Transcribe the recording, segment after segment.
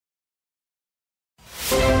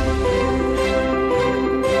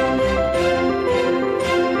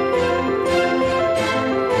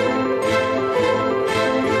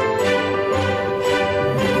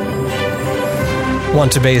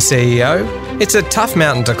Want to be a CEO? It's a tough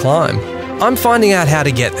mountain to climb. I'm finding out how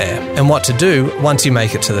to get there and what to do once you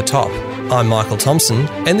make it to the top. I'm Michael Thompson,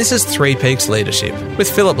 and this is Three Peaks Leadership with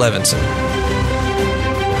Philip Levinson.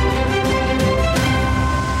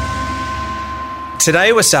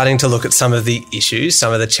 Today we're starting to look at some of the issues,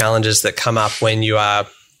 some of the challenges that come up when you are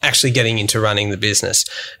actually getting into running the business.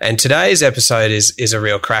 And today's episode is a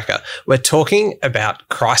real cracker. We're talking about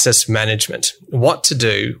crisis management, what to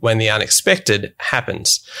do when the unexpected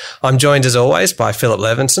happens. I'm joined as always by Philip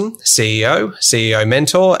Levinson, CEO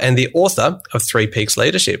mentor, and the author of Three Peaks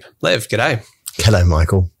Leadership. Lev, g'day. Hello,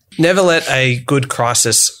 Michael. Never let a good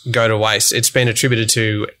crisis go to waste. It's been attributed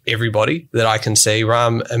to everybody that I can see.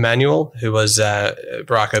 Rahm Emanuel, who was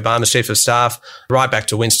Barack Obama's chief of staff, right back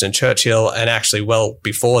to Winston Churchill, and actually well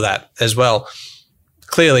before that as well.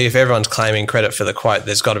 Clearly, if everyone's claiming credit for the quote,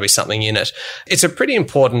 there's got to be something in it. It's a pretty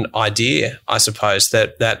important idea, I suppose,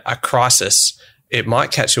 that a crisis, it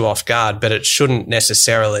might catch you off guard, but it shouldn't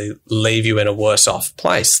necessarily leave you in a worse off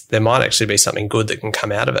place. There might actually be something good that can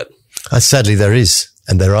come out of it. Sadly, there is.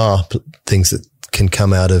 And there are things that can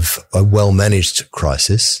come out of a well-managed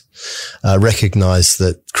crisis. Recognize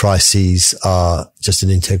that crises are just an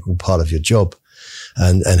integral part of your job,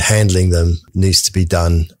 and handling them needs to be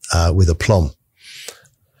done with aplomb.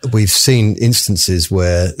 We've seen instances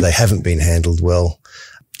where they haven't been handled well.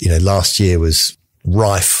 Last year was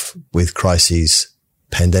rife with crises,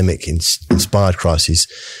 pandemic-inspired crises,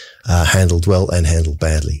 handled well and handled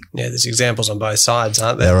badly. Yeah, there's examples on both sides,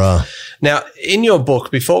 aren't there? There are. Now, in your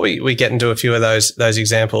book, before we get into a few of those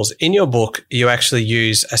examples, in your book, you actually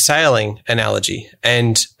use a sailing analogy,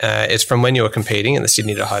 and it's from when you were competing in the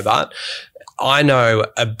Sydney to Hobart. I know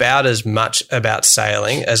about as much about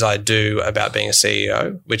sailing as I do about being a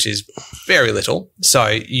CEO, which is very little. So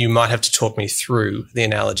you might have to talk me through the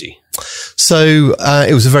analogy. So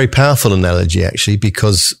it was a very powerful analogy, actually,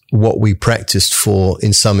 because what we practiced for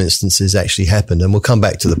in some instances actually happened. And we'll come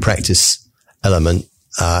back to the practice element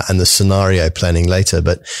and the scenario planning later.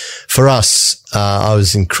 But for us, I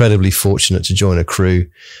was incredibly fortunate to join a crew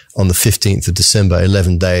on the 15th of December,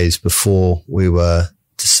 11 days before we were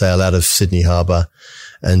to sail out of Sydney Harbour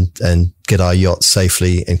and get our yacht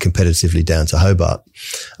safely and competitively down to Hobart.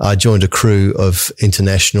 I joined a crew of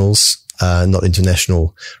internationals, not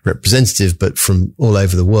international representative, but from all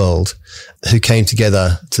over the world, who came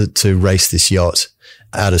together to race this yacht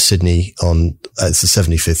out of Sydney on, it's the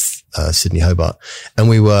 75th Sydney Hobart. And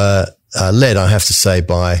we were led, I have to say,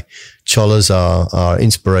 by Chollas, our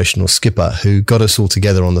inspirational skipper, who got us all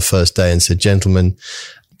together on the first day and said, gentlemen,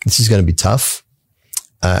 this is going to be tough.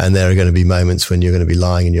 And there are going to be moments when you're going to be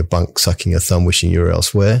lying in your bunk, sucking your thumb, wishing you were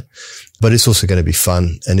elsewhere. But it's also going to be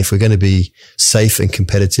fun. And if we're going to be safe and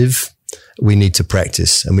competitive, we need to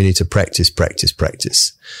practice, and we need to practice.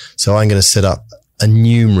 So I'm going to set up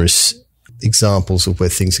numerous examples of where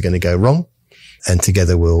things are going to go wrong, and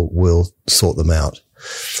together we'll sort them out.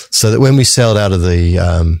 So that when we sailed out of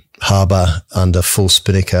the harbour under full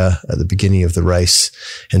spinnaker at the beginning of the race,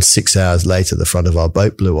 and 6 hours later the front of our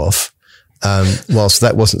boat blew off, whilst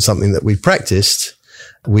that wasn't something that we practiced,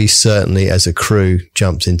 we certainly as a crew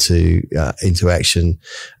jumped into action,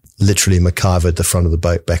 literally MacGyvered the front of the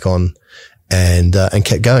boat back on and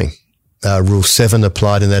kept going. Rule 7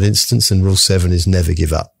 applied in that instance, and Rule 7 is never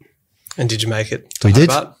give up. And did you make it? We did.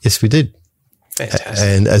 Yes, we did. Fantastic.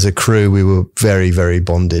 And as a crew, we were very, very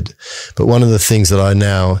bonded. But one of the things that I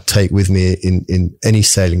now take with me in any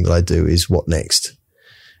sailing that I do is what next?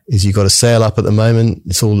 Is you've got a sail up at the moment.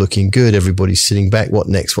 It's all looking good. Everybody's sitting back. What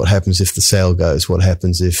next? What happens if the sail goes? What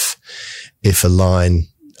happens if a line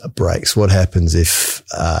breaks? What happens if,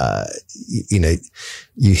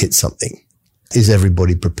 you hit something? Is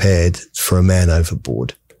everybody prepared for a man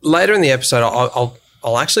overboard? Later in the episode,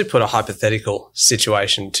 I'll actually put a hypothetical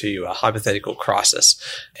situation to you, a hypothetical crisis,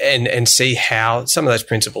 and see how some of those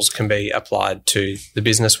principles can be applied to the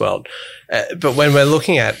business world. But when we're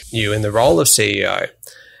looking at you in the role of CEO,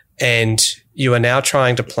 and you are now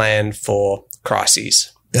trying to plan for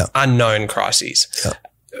crises, unknown crises. Yeah.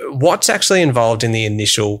 What's actually involved in the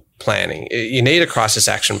initial planning? You need a crisis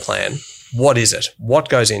action plan. What is it? What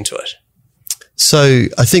goes into it? So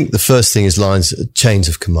I think the first thing is chains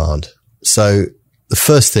of command. So the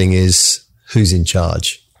first thing is who's in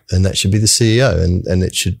charge, and that should be the CEO, and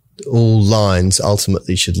it should, all lines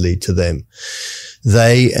ultimately should lead to them.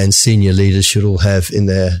 They and senior leaders should all have in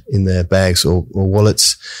their bags or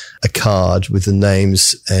wallets a card with the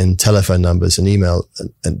names and telephone numbers and email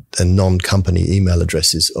and non-company email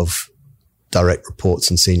addresses of direct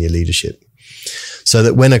reports and senior leadership. So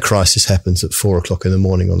that when a crisis happens at 4:00 in the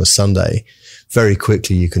morning on a Sunday, very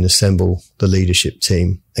quickly you can assemble the leadership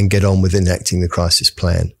team and get on with enacting the crisis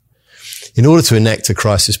plan. In order to enact a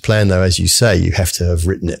crisis plan, though, as you say, you have to have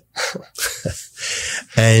written it.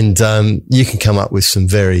 And you can come up with some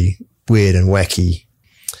very weird and wacky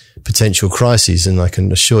potential crises, and I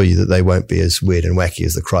can assure you that they won't be as weird and wacky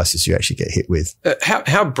as the crisis you actually get hit with.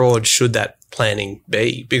 How broad should that planning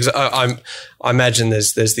be? Because I imagine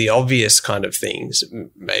there's the obvious kind of things,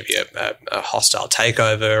 maybe a hostile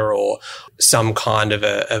takeover or some kind of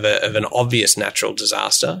an obvious natural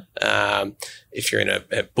disaster. If you're in a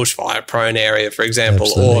bushfire prone area, for example,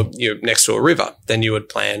 Absolutely. Or you're next to a river, then you would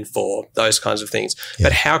plan for those kinds of things. Yeah.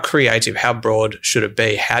 But how creative, how broad should it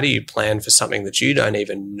be? How do you plan for something that you don't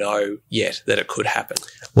even know yet that it could happen?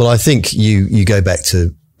 Well, I think you go back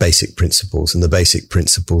to basic principles, and the basic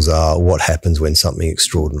principles are what happens when something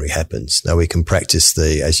extraordinary happens. Now, we can practice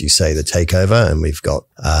as you say, the takeover, and we've got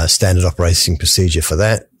a standard operating procedure for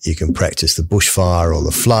that. You can practice the bushfire or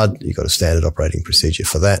the flood. You've got a standard operating procedure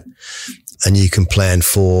for that. And you can plan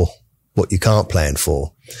for what you can't plan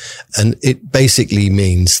for. And it basically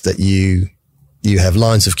means that you have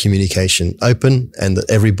lines of communication open and that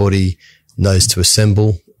everybody knows to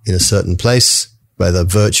assemble in a certain place, whether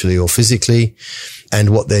virtually or physically, and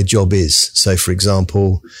what their job is. So, for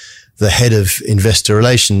example, the head of investor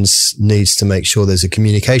relations needs to make sure there's a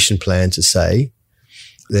communication plan to say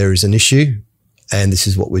there is an issue and this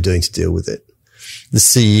is what we're doing to deal with it. The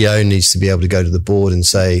CEO needs to be able to go to the board and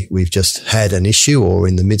say, we've just had an issue or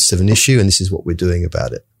in the midst of an issue, and this is what we're doing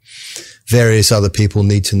about it. Various other people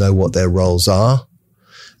need to know what their roles are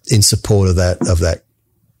in support of that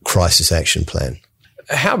crisis action plan.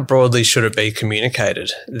 How broadly should it be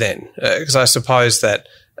communicated then? Because I suppose that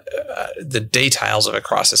the details of a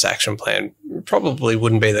crisis action plan probably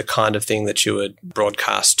wouldn't be the kind of thing that you would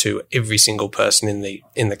broadcast to every single person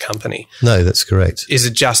in the company. No, that's correct. Is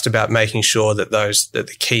it just about making sure that that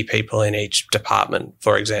the key people in each department,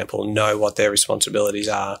 for example, know what their responsibilities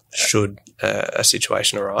are should a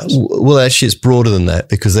situation arise? Well, actually, it's broader than that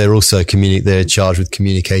because they're also they're charged with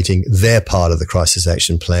communicating their part of the crisis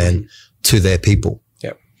action plan to their people.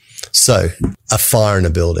 Yep. So, a fire in a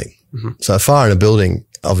building. Mm-hmm. So, a fire in a building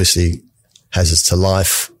obviously hazards to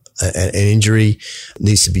life and injury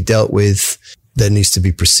needs to be dealt with. There needs to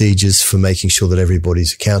be procedures for making sure that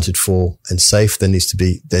everybody's accounted for and safe. There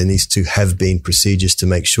needs to have been procedures to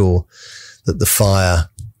make sure that the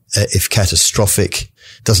fire, if catastrophic,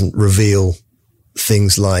 doesn't reveal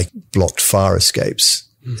things like blocked fire escapes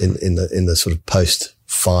in the sort of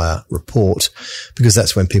post-fire report, because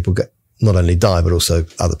that's when people not only die, but also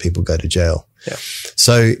other people go to jail. Yeah.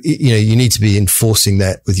 So, you need to be enforcing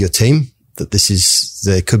that with your team, that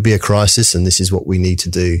there could be a crisis and this is what we need to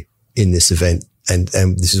do in this event and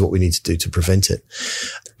this is what we need to do to prevent it.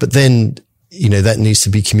 But then, that needs to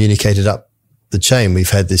be communicated up the chain.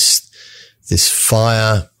 We've had this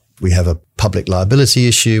fire. We have a public liability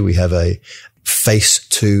issue. We have a face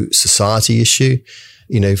to society issue.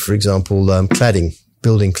 For example, cladding,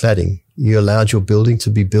 building cladding. You allowed your building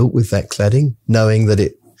to be built with that cladding, knowing that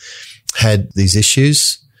it had these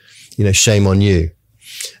issues, shame on you.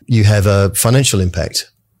 You have a financial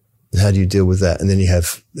impact. How do you deal with that? And then you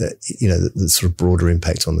have, the sort of broader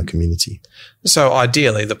impact on the community. So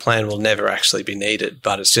ideally, the plan will never actually be needed,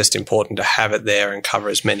 but it's just important to have it there and cover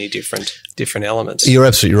as many different elements. You're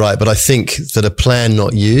absolutely right. But I think that a plan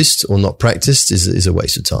not used or not practiced is a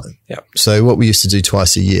waste of time. Yeah. So what we used to do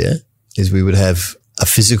twice a year is we would have a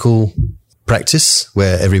physical practice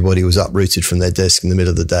where everybody was uprooted from their desk in the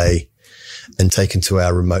middle of the day and taken to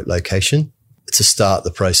our remote location to start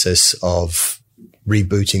the process of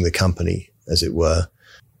rebooting the company, as it were,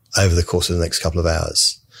 over the course of the next couple of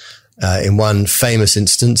hours. In one famous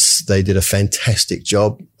instance, they did a fantastic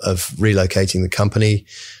job of relocating the company.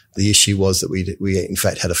 The issue was that we in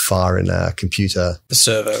fact had a fire in our computer. The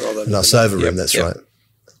server. In our server room, that's right.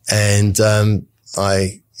 And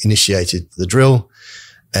I initiated the drill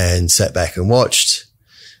and sat back and watched.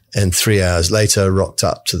 And 3 hours later, rocked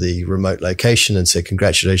up to the remote location and said,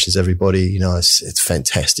 congratulations, everybody. It's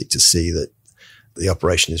fantastic to see that the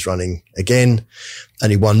operation is running again.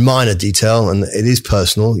 Only one minor detail, and it is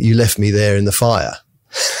personal. You left me there in the fire.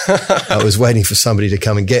 I was waiting for somebody to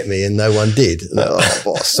come and get me and no one did. Oh,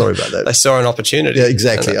 boss, sorry about that. They saw an opportunity. Yeah,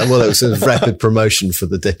 exactly. Well, it was a rapid promotion for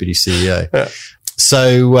the deputy CEO. Yeah.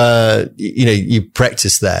 So, you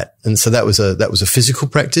practice that. And so that was a physical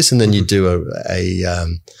practice. And then you do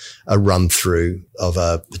a run through of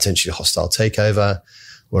a potentially hostile takeover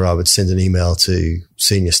where I would send an email to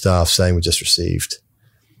senior staff saying we just received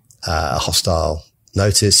a hostile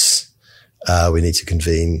notice. We need to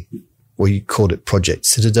convene. We called it Project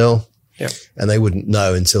Citadel. Yeah. And they wouldn't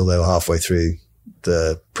know until they were halfway through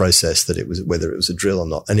the process that whether it was a drill or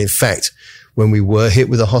not. And in fact, when we were hit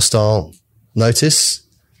with a hostile notice,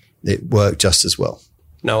 it worked just as well.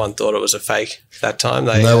 No one thought it was a fake that time.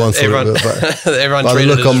 No one thought it was, but everyone by the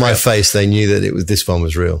treated look it on as my real. face, they knew that this one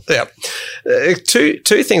was real. Yeah.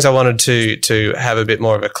 Two things I wanted to have a bit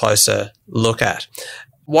more of a closer look at.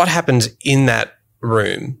 What happens in that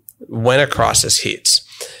room when a crisis hits?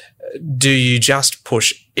 Do you just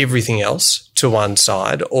push everything else to one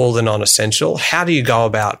side, all the non-essential? How do you go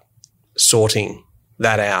about sorting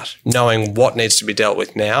that out, knowing what needs to be dealt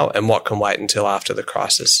with now and what can wait until after the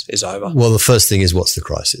crisis is over? Well, the first thing is, what's the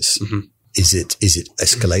crisis? Mm-hmm. Is it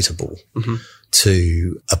escalatable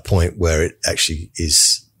to a point where it actually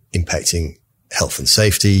is impacting health and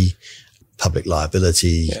safety, public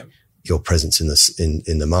liability, your presence in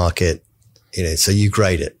the market? So you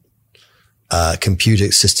grade it.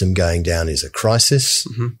 Computer system going down is a crisis,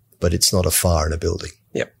 but it's not a fire in a building.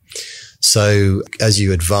 Yep. So as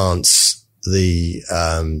you advance the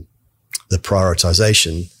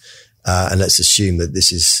prioritization, and let's assume that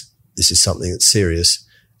this is something that's serious,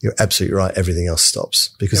 you're absolutely right. Everything else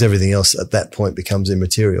stops because everything else at that point becomes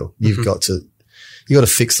immaterial. You've got to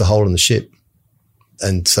fix the hole in the ship.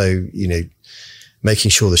 And so,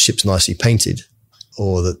 making sure the ship's nicely painted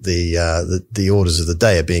or that the orders of the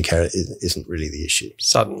day are being carried isn't really the issue.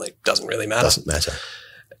 Suddenly doesn't really matter. Doesn't matter.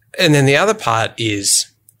 And then the other part is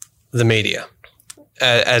the media.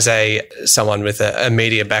 As someone with a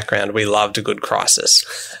media background, we loved a good crisis.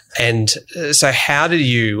 And so how do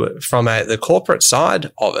you, from the corporate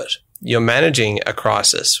side of it, you're managing a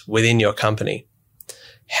crisis within your company.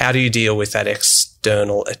 How do you deal with that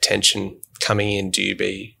external attention coming in? Do you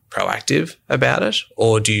be proactive about it,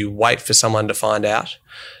 or do you wait for someone to find out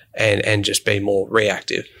and just be more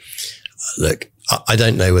reactive? Look, I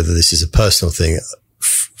don't know whether this is a personal thing.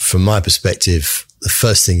 From my perspective, the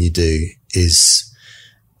first thing you do is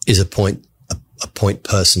appoint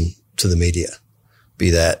person to the media, be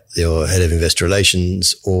that your head of investor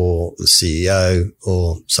relations or the CEO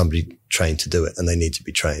or somebody trained to do it, and they need to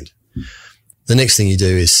be trained. The next thing you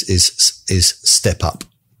do is step up,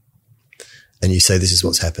 and you say, this is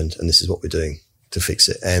what's happened and this is what we're doing to fix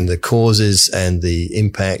it. And the causes and the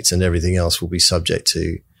impact and everything else will be subject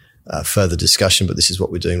to further discussion, but this is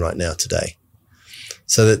what we're doing right now today.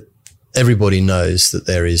 So that everybody knows that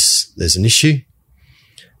there's an issue,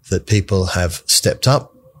 that people have stepped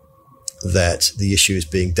up, that the issue is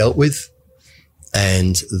being dealt with,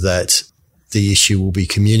 and that the issue will be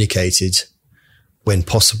communicated when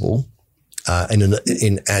possible,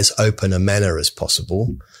 in as open a manner as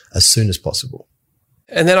possible, as soon as possible.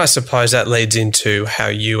 And then I suppose that leads into how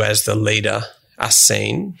you as the leader are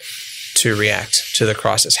seen to react to the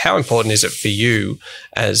crisis. How important is it for you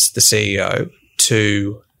as the CEO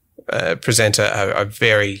to present a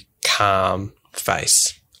very calm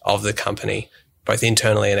face of the company, both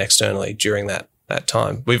internally and externally, during that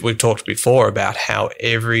time? We've talked before about how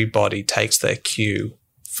everybody takes their cue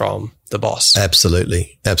from the boss.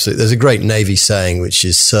 Absolutely. Absolutely. There's a great Navy saying, which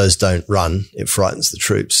is, sirs don't run, it frightens the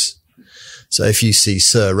troops. So if you see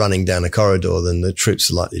Sir running down a corridor, then the troops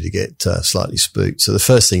are likely to get slightly spooked. So the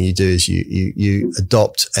first thing you do is you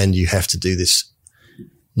adopt, and you have to do this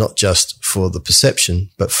not just for the perception,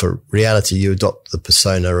 but for reality. You adopt the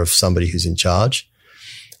persona of somebody who's in charge,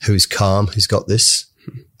 who's calm, who's got this,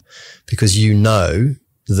 because you know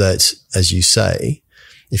that, as you say,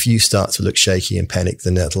 if you start to look shaky and panic,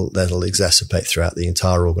 then that'll exacerbate throughout the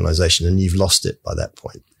entire organization, and you've lost it by that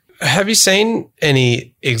point. Have you seen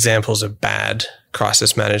any examples of bad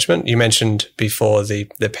crisis management? You mentioned before the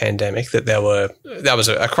pandemic that that was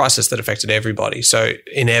a crisis that affected everybody. So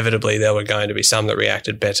inevitably there were going to be some that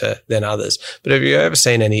reacted better than others. But have you ever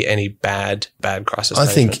seen any bad crisis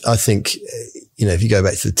management? I think if you go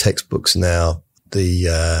back to the textbooks now,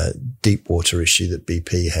 the deep water issue that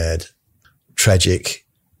BP had, tragic,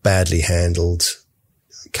 badly handled,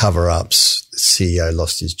 cover-ups. The CEO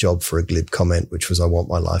lost his job for a glib comment, which was, I want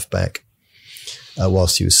my life back,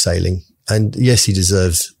 whilst he was sailing. And yes, he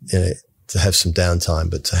deserved to have some downtime,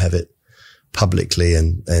 but to have it publicly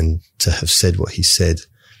and to have said what he said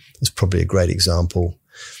is probably a great example.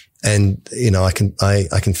 And, I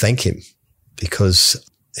can thank him because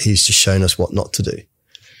he's just shown us what not to do.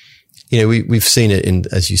 We've seen it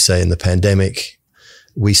as you say, in the pandemic.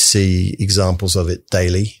 We see examples of it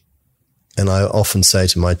daily. And I often say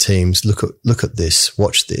to my teams, look at this,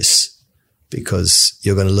 watch this, because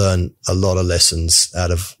you're going to learn a lot of lessons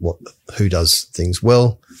out of who does things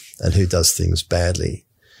well and who does things badly.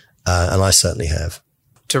 And I certainly have.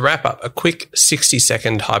 To wrap up, a quick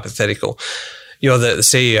 60-second hypothetical. you're the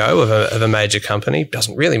CEO of a major company.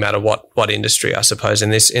 Doesn't really matter what industry, I suppose, in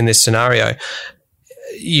this scenario.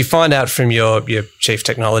 You find out from your chief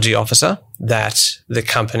technology officer that the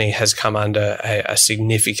company has come under a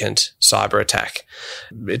significant cyber attack.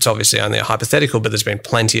 It's obviously only a hypothetical, but there's been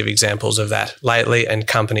plenty of examples of that lately, and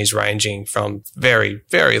companies ranging from very,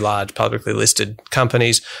 very large publicly listed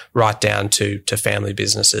companies right down to family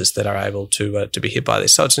businesses that are able to be hit by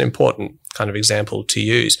this. So it's an important kind of example to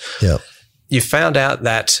use. Yeah. You found out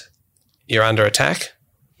that you're under attack.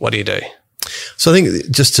 What do you do? So I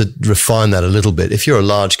think just to refine that a little bit, if you're a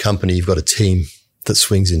large company, you've got a team that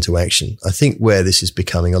swings into action. I think where this is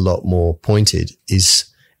becoming a lot more pointed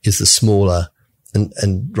is the smaller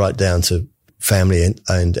and right down to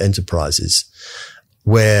family-owned enterprises,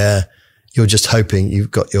 where you're just hoping,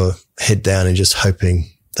 you've got your head down and just hoping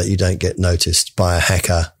that you don't get noticed by a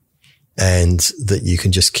hacker and that you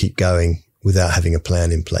can just keep going without having a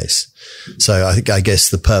plan in place. So I guess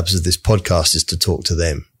the purpose of this podcast is to talk to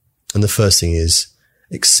them. And the first thing is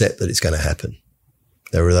accept that it's going to happen.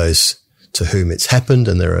 There are those to whom it's happened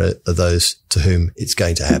and there are those to whom it's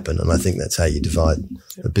going to happen. And I think that's how you divide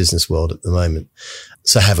the business world at the moment.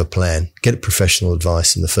 So have a plan, get professional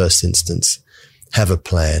advice in the first instance, have a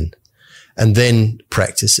plan, and then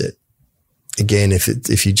practice it. Again,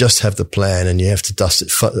 if you just have the plan and you have to dust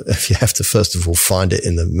it, if you have to first of all find it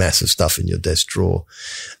in the massive stuff in your desk drawer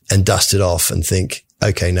and dust it off and think,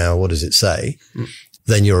 okay, now what does it say?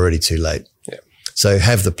 Then you're already too late. Yeah. So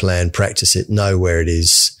have the plan, practice it, know where it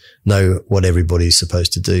is, know what everybody's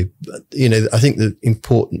supposed to do. But, I think the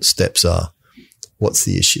important steps are, what's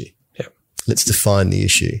the issue? Yeah. Let's define the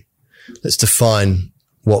issue. Let's define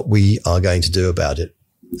what we are going to do about it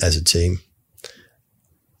as a team.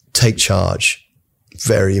 Take charge.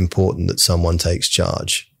 Very important that someone takes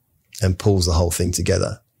charge and pulls the whole thing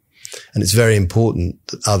together. And it's very important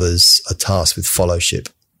that others are tasked with followship.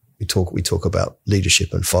 We talk about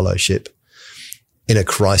leadership and followship. In a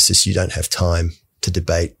crisis, you don't have time to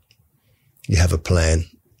debate. You have a plan.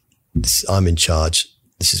 I'm in charge.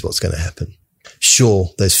 This is what's going to happen.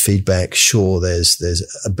 Sure, there's feedback. Sure, there's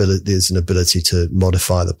an ability to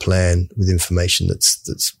modify the plan with information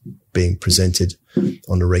that's being presented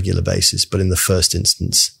on a regular basis. But in the first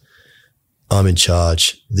instance, I'm in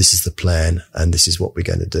charge. This is the plan, and this is what we're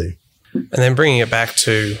going to do. And then bringing it back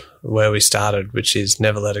to where we started, which is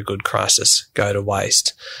never let a good crisis go to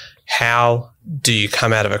waste. How do you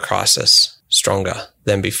come out of a crisis stronger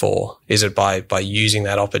than before? Is it by using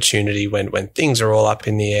that opportunity when things are all up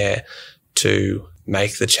in the air to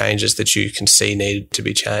make the changes that you can see needed to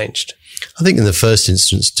be changed? I think in the first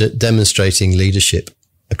instance, demonstrating leadership.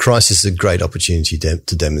 A crisis is a great opportunity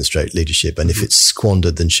to demonstrate leadership. And if it's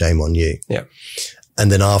squandered, then shame on you. Yeah.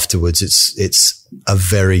 And then afterwards, it's a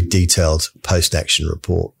very detailed post-action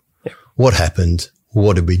report. Yeah. What happened?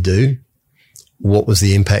 What did we do? What was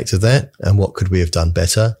the impact of that? And what could we have done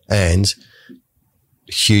better? And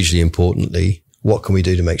hugely importantly, what can we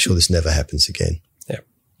do to make sure this never happens again? Yeah.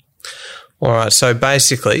 All right. So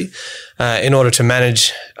basically, in order to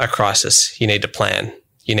manage a crisis, you need to plan.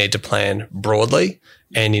 You need to plan broadly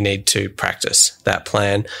and you need to practice that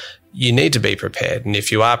plan. You need to be prepared. And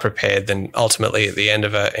if you are prepared, then ultimately at the end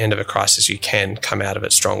of a crisis, you can come out of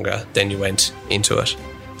it stronger than you went into it.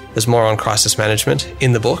 There's more on crisis management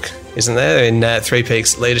in the book, isn't there? In Three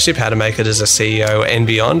Peaks Leadership, How to Make It as a CEO and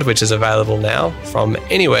Beyond, which is available now from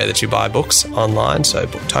anywhere that you buy books online. So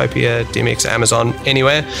Booktopia, Dymocks, Amazon,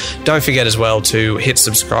 anywhere. Don't forget as well to hit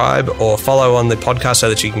subscribe or follow on the podcast so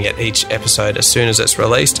that you can get each episode as soon as it's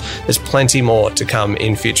released. There's plenty more to come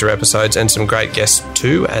in future episodes and some great guests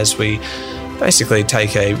too, as we basically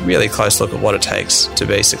take a really close look at what it takes to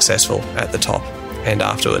be successful at the top and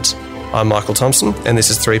afterwards. I'm Michael Thompson, and this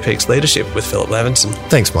is Three Peaks Leadership with Philip Levinson.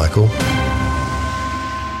 Thanks, Michael.